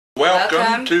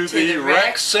Welcome to the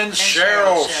Rex and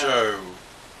Cheryl Show.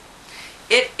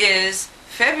 It is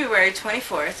February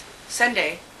 24th,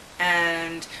 Sunday,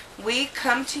 and we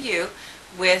come to you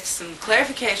with some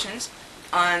clarifications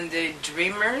on the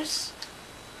Dreamers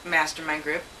Mastermind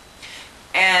Group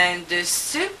and the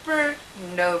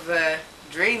Supernova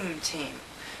Dream Team.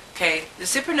 Okay, the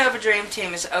Supernova Dream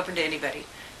Team is open to anybody.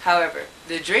 However,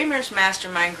 the Dreamers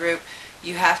Mastermind Group,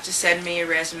 you have to send me a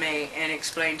resume and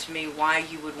explain to me why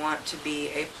you would want to be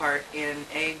a part in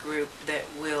a group that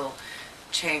will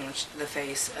change the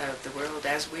face of the world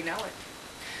as we know it.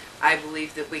 I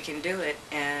believe that we can do it,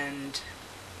 and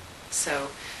so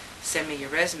send me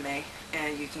your resume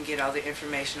and you can get all the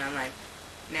information online.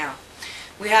 Now,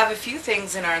 we have a few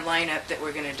things in our lineup that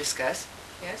we're going to discuss.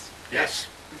 Yes? Yes.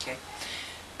 Okay.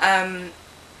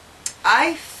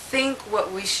 I think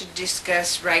what we should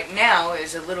discuss right now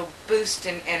is a little boost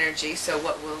in energy. So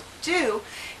what we'll do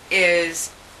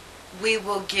is we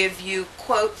will give you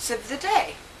quotes of the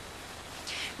day.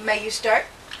 May you start?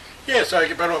 Yes, I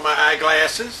can put on my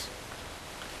eyeglasses.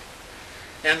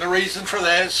 And the reason for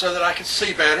that is so that I can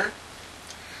see better.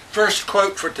 First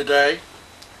quote for today: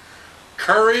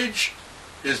 courage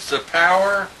is the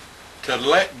power to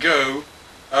let go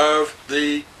of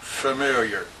the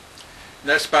familiar. And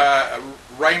that's by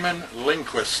Raymond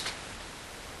Lindquist.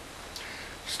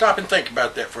 Stop and think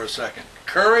about that for a second.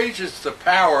 Courage is the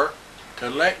power to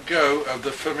let go of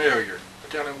the familiar.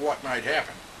 Telling what might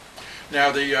happen.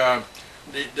 Now the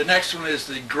next one is: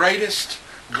 the greatest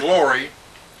glory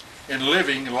in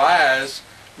living lies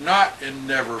not in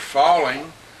never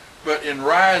falling, but in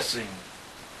rising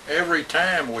every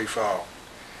time we fall.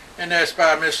 And that's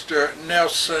by Mr.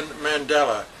 Nelson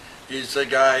Mandela. He's the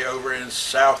guy over in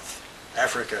South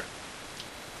Africa.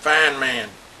 Fine man.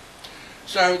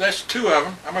 So that's two of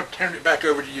them. I'm going to turn it back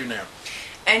over to you now.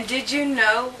 And did you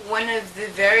know one of the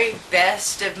very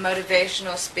best of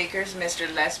motivational speakers,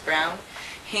 Mr. Les Brown,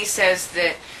 he says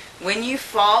that when you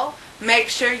fall, make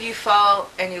sure you fall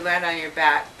and you land on your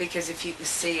back, because if you can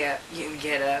see up, you can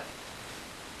get up.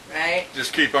 Right?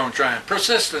 Just keep on trying.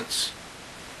 Persistence.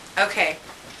 Okay.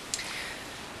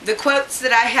 The quotes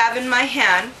that I have in my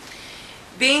hand: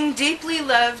 being deeply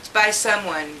loved by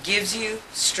someone gives you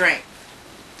strength.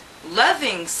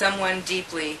 Loving someone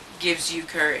deeply gives you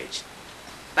courage.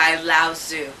 By Lao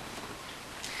Tzu.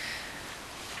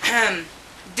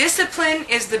 Discipline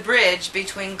is the bridge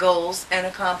between goals and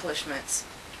accomplishments.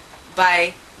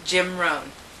 By Jim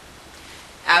Rohn.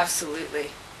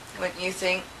 Absolutely. Wouldn't you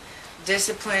think?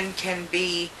 Discipline can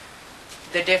be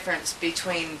the difference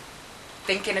between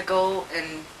thinking a goal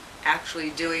and actually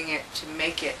doing it to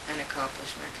make it an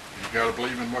accomplishment. You've got to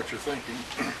believe in what you're thinking.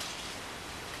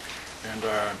 And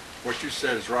what you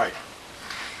said is right.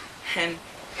 And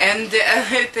the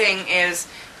other thing is,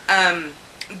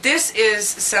 this is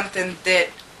something that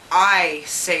I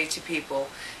say to people,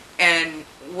 and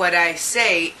what I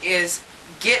say is,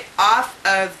 get off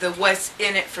of the what's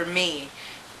in it for me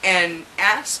and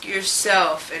ask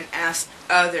yourself and ask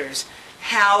others,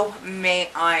 how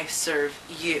may I serve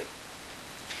you?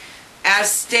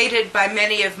 As stated by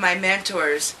many of my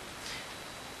mentors,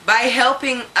 by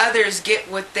helping others get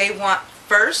what they want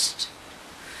first,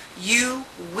 you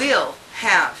will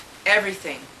have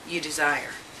everything you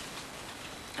desire.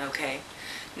 Okay?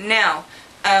 Now,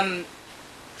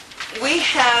 we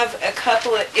have a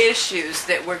couple of issues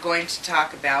that we're going to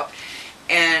talk about,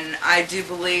 and I do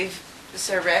believe,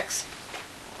 Sir Rex,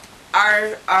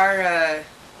 our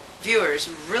viewers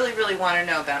really want to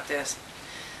know about this.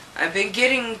 I've been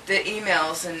getting the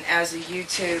emails, and as a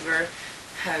YouTuber,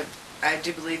 I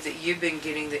do believe that you've been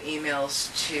getting the emails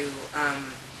to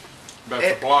about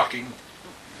the blocking.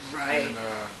 Right. And,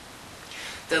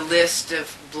 the list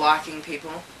of blocking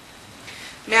people.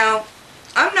 Now,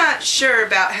 I'm not sure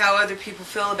about how other people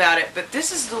feel about it, but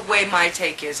this is the way my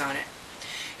take is on it.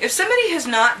 If somebody has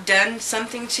not done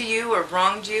something to you or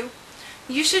wronged you,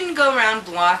 you shouldn't go around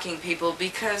blocking people,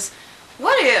 because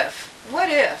what if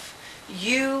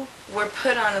you were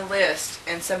put on a list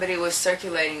and somebody was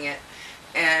circulating it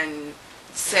and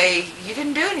say you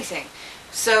didn't do anything?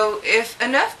 So if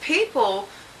enough people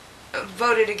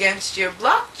voted against you or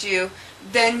blocked you,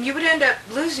 then you would end up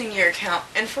losing your account.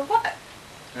 And for what?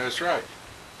 That's right.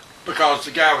 Because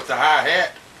the guy with the high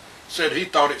hat said he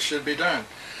thought it should be done.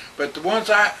 But the ones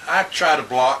I try to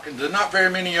block, and there's not very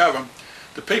many of them,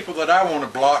 the people that I want to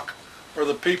block are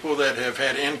the people that have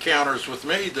had encounters with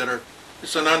me that are,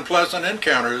 it's an unpleasant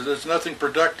encounter. There's nothing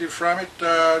productive from it.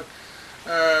 So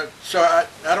I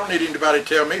don't need anybody to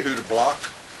tell me who to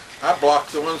block. I block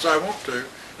the ones I want to,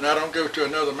 and I don't go to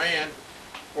another man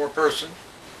or person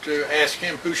to ask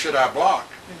him who should I block.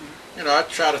 You know, I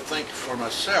try to think for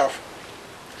myself.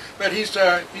 But he's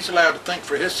allowed to think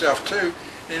for himself too.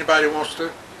 Anybody wants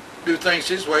to do things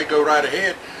his way, go right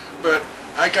ahead. But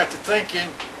I got to thinking,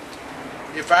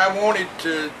 if I wanted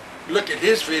to look at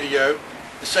his video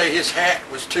and say his hat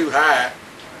was too high,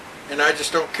 and I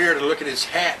just don't care to look at his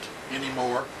hat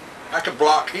anymore, I could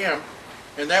block him,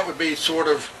 and that would be sort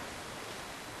of,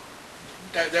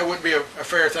 that wouldn't be a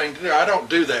fair thing to do. I don't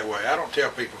do that way. I don't tell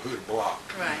people who to block.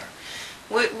 Right.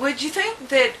 Would you think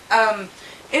that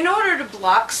in order to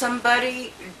block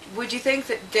somebody, would you think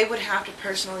that they would have to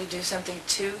personally do something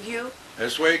to you?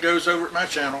 That's the way it goes over at my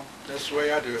channel. That's the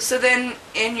way I do it. So then,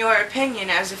 in your opinion,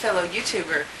 as a fellow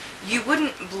YouTuber, you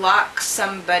wouldn't block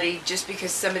somebody just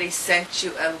because somebody sent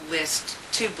you a list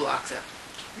to block them?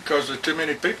 Because there are too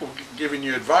many people giving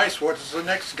you advice. What does the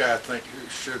next guy think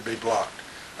should be blocked?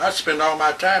 I spend all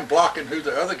my time blocking who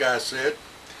the other guy said,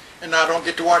 and I don't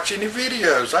get to watch any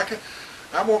videos.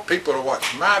 I want people to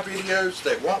watch my videos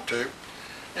that want to,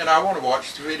 and I want to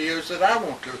watch the videos that I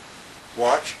want to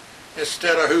watch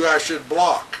instead of who I should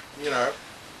block, you know.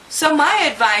 So my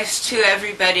advice to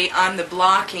everybody on the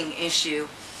blocking issue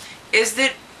is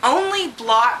that only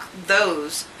block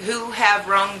those who have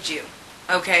wronged you,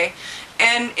 okay?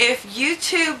 And if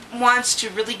YouTube wants to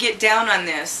really get down on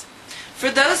this, for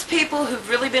those people who've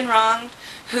really been wronged,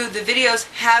 who the videos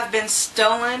have been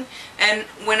stolen, and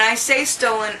when I say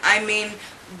stolen, I mean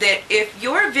that if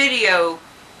your video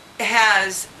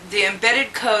has the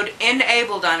embedded code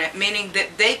enabled on it, meaning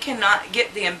that they cannot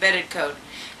get the embedded code,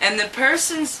 and the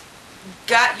person's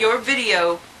got your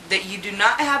video that you do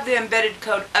not have the embedded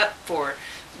code up for,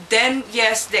 then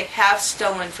yes, they have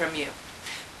stolen from you.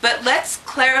 But let's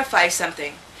clarify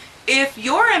something. If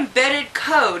your embedded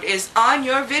code is on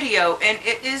your video and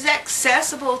it is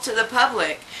accessible to the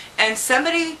public, and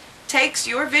somebody takes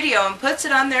your video and puts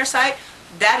it on their site,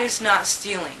 that is not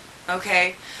stealing,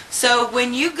 okay? So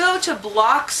when you go to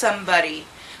block somebody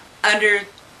under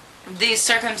these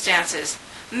circumstances,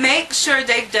 make sure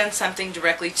they've done something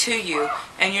directly to you,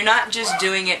 and you're not just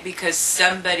doing it because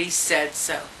somebody said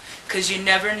so. Because you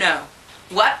never know.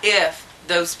 What if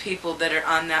those people that are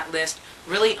on that list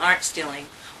really aren't stealing?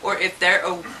 Or if they're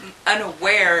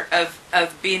unaware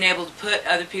of being able to put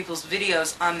other people's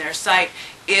videos on their site,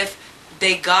 if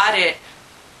they got it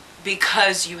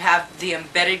because you have the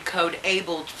embedded code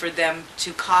enabled for them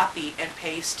to copy and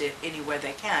paste it anywhere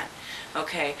they can.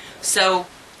 Okay, so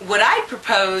what I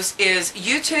propose is,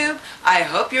 YouTube, I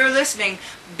hope you're listening,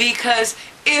 because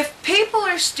if people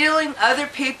are stealing other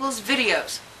people's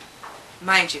videos,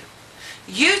 mind you,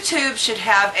 YouTube should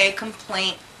have a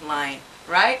complaint line,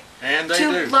 right? And they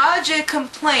do. To lodge a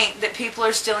complaint that people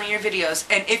are stealing your videos.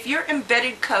 And if your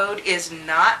embedded code is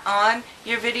not on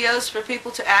your videos for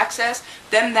people to access,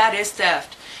 then that is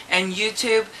theft. And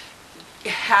YouTube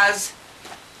has...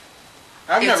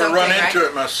 I've never run into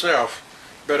it myself,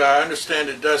 but I understand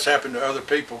it does happen to other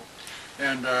people.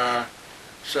 And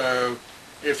so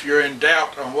if you're in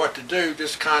doubt on what to do,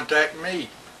 just contact me.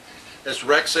 It's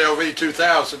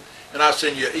RexLV2000, and I'll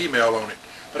send you an email on it.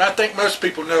 But I think most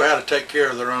people know how to take care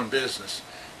of their own business.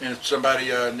 And if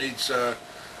somebody needs a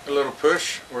little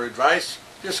push or advice,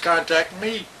 just contact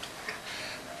me.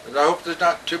 But I hope there's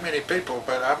not too many people,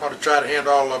 but I'm going to try to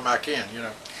handle all of them I can, you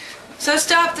know. So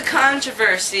stop the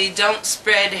controversy. Don't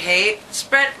spread hate.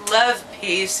 Spread love,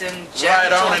 peace, and gentleness.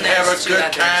 Right on and have a to good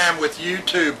others. time with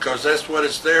YouTube, because that's what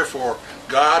it's there for.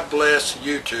 God bless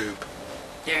YouTube.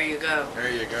 There you go. There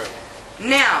you go.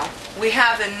 Now, we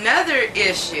have another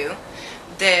issue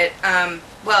that,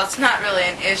 well, it's not really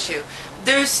an issue.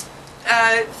 There's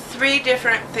 3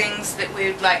 different things that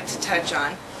we would like to touch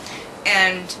on.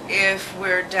 And if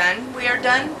we're done, we are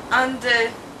done on the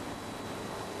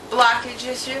blockage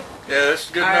issue. Yeah,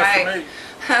 that's good enough for me.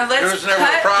 Let's There was never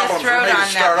a problem for me to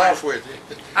start off with.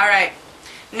 All right.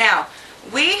 Now,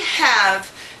 we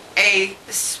have a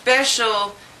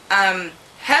special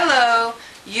hello,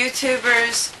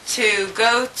 YouTubers, to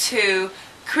go to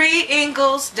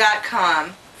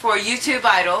creeingles.com for YouTube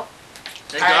Idol.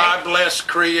 And God bless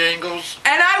Cree Ingles.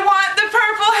 And I want the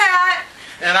purple hat.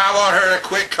 And I want her to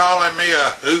quit calling me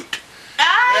a hoot.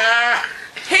 Yeah.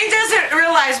 He doesn't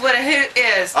realize what a hoot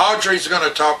is. Audrey's going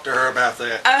to talk to her about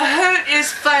that. A hoot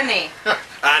is funny.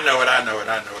 I know it.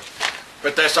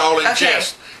 But that's all in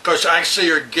jest. Because I see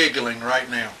her giggling right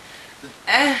now.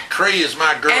 Cree is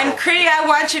my girl. And Cree, I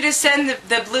want you to send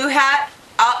the blue hat.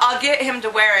 I'll get him to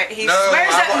wear it. He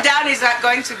swears up and down he's not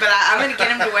going to, but I'm going to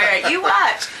get him to wear it. You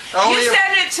watch. You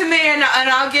send it to me, and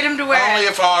I'll get him to wear it. Only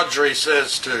if Audrey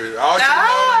says to. Audrey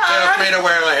tells me to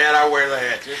wear the hat, I wear the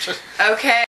hat.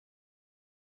 Okay.